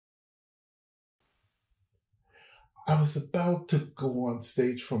I was about to go on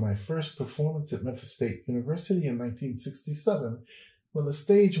stage for my first performance at Memphis State University in 1967 when the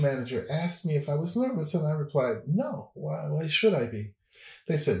stage manager asked me if I was nervous, and I replied, no, why should I be?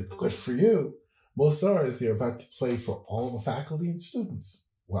 They said, good for you. Most are, as you're about to play for all the faculty and students.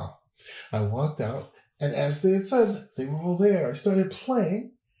 Well, I walked out, and as they had said, they were all there. I started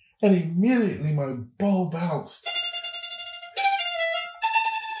playing, and immediately my bow bounced.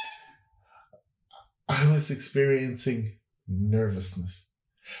 I was experiencing nervousness.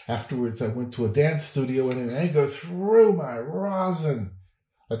 Afterwards, I went to a dance studio and in anger threw my rosin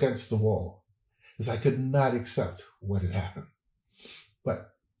against the wall, as I could not accept what had happened.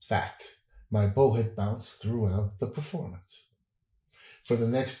 But fact, my bow had bounced throughout the performance. For the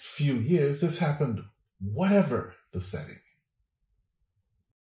next few years, this happened whatever the setting.